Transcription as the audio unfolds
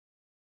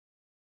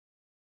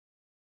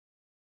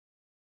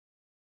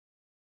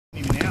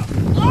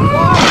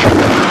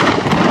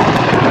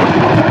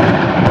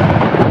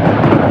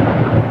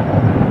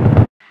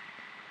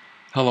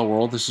Hello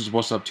world, this is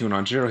What's Up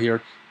 290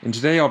 here, and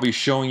today I'll be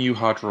showing you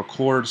how to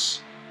record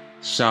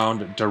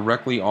sound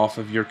directly off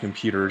of your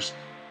computer's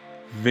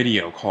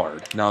video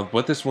card. Now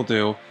what this will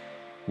do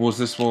was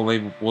this will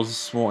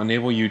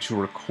enable you to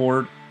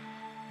record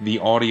the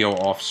audio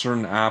off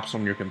certain apps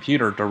on your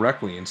computer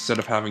directly instead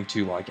of having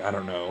to, like, I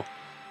don't know,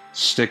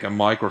 stick a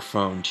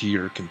microphone to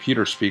your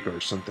computer speaker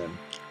or something.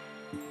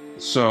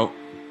 So,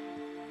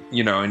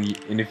 you know,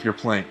 and if you're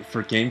playing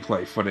for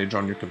gameplay footage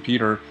on your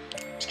computer,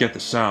 to get the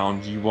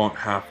sound, you won't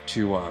have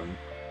to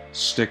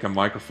stick a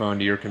microphone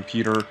to your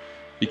computer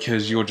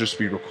because you'll just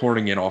be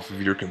recording it off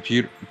of your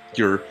computer.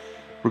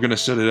 We're going to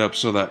set it up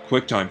so that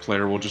Quicktime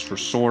player will just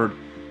record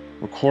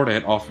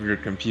it off of your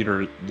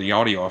computer, the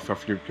audio off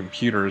of your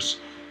computer's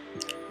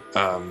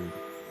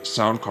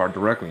sound card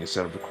directly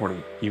instead of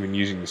recording, even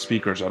using the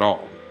speakers at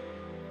all.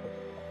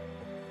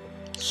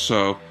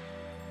 So,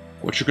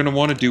 what you're going to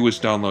want to do is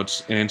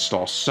download and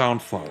install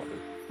Soundflower.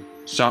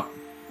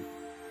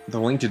 The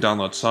link to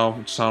download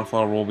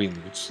Soundflower will be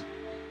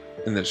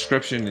in the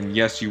description, and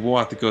yes, you will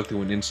have to go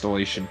through an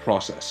installation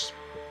process,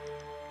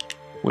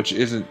 which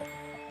isn't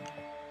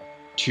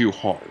too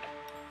hard.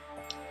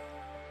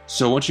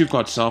 So once you've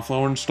got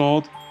Soundflower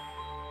installed,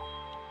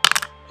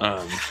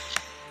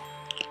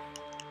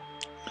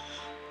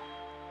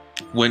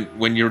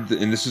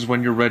 this is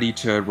when you're ready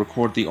to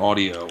record the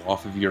audio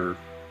off of your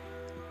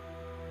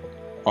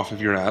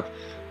app,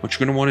 what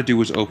you're going to want to do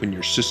is open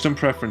your system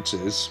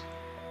preferences.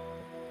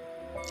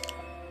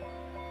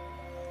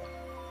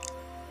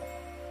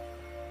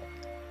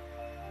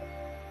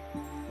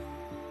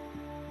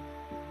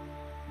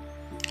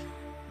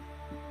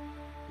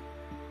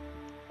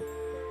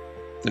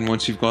 Then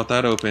once you've got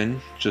that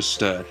open,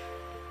 just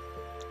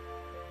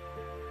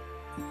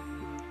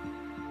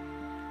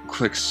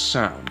click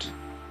Sound.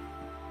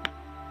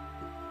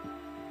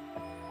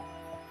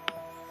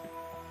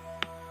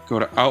 Go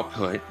to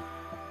Output,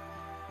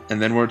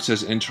 and then where it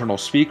says Internal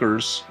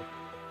Speakers,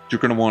 you're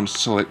going to want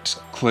to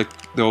click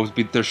those.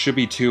 There should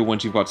be two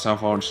once you've got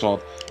Soundflower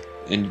installed,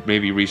 and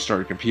maybe restart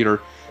your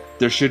computer.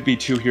 There should be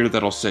two here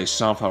that'll say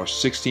Soundflower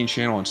 16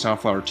 channel and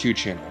Soundflower 2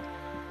 channel.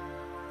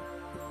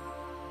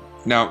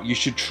 Now, you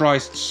should try,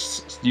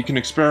 you can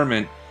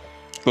experiment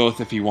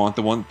both if you want,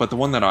 but the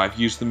one that I've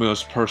used the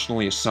most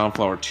personally is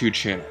Soundflower 2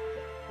 channel.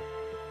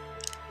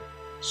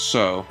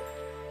 So,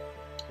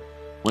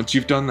 once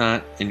you've done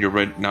that, and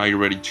now you're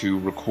ready to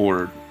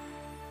record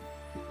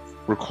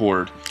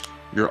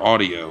your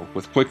audio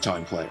with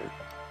Quicktime Player.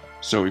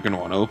 So you're going to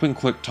want to open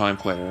Quicktime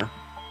Player,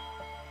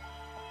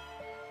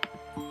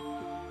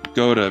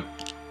 go to,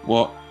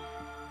 well,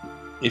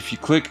 if you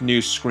click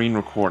New Screen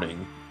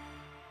Recording,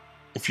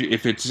 if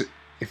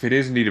it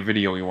is indeed a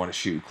video you want to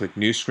shoot, click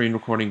New Screen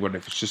Recording, but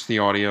if it's just the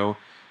audio,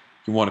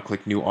 you want to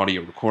click New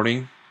Audio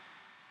Recording.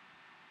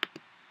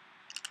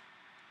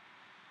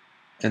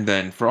 And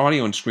then for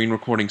audio and screen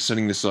recording,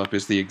 setting this up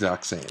is the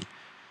exact same.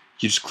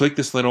 You just click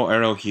this little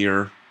arrow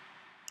here,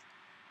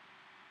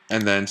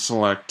 and then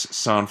select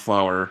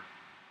Soundflower.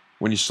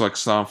 When you select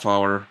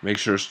Soundflower, make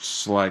sure to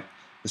select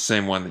the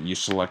same one that you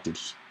selected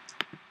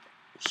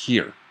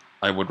here.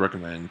 I would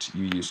recommend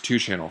you use 2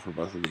 channel for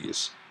both of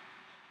these.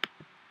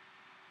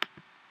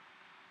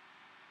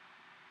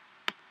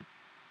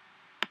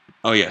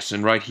 Oh yes,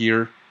 and right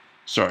here,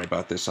 sorry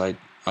about this, I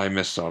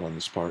missed out on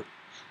this part.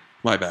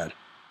 My bad.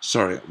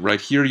 Sorry,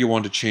 right here you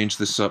want to change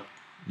this up,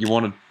 you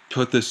want to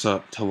put this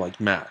up to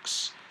like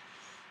max.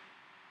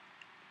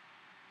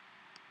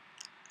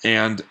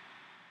 And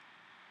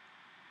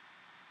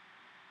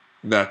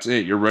that's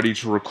it, you're ready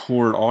to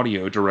record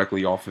audio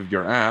directly off of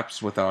your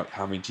apps without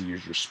having to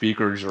use your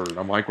speakers or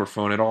a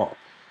microphone at all.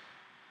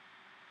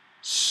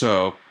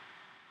 So,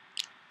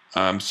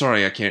 I'm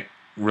sorry I can't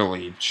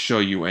really show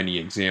you any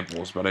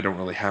examples, but I don't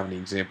really have any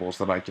examples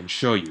that I can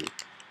show you.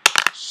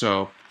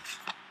 So,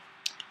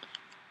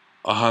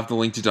 I'll have the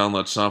link to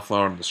download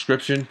Soundflower in the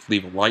description.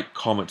 Leave a like,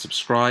 comment,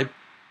 subscribe.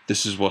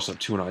 This is What's Up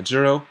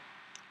 290,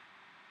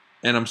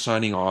 and I'm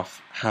signing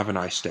off. Have a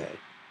nice day.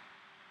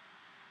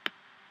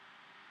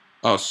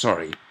 Oh,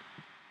 sorry.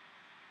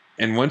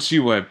 And once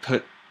you are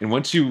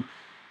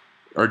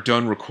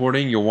done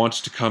recording, you'll want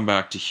to come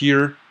back to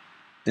here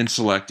and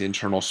select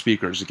internal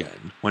speakers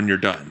again when you're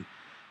done.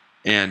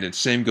 And the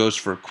same goes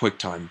for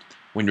QuickTime.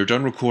 When you're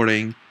done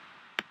recording,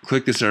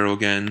 click this arrow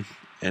again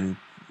and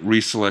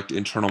reselect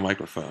internal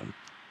microphone.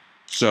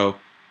 So,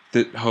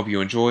 hope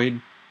you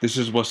enjoyed. This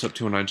is What's Up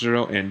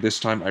 290, and this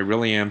time I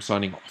really am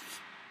signing off.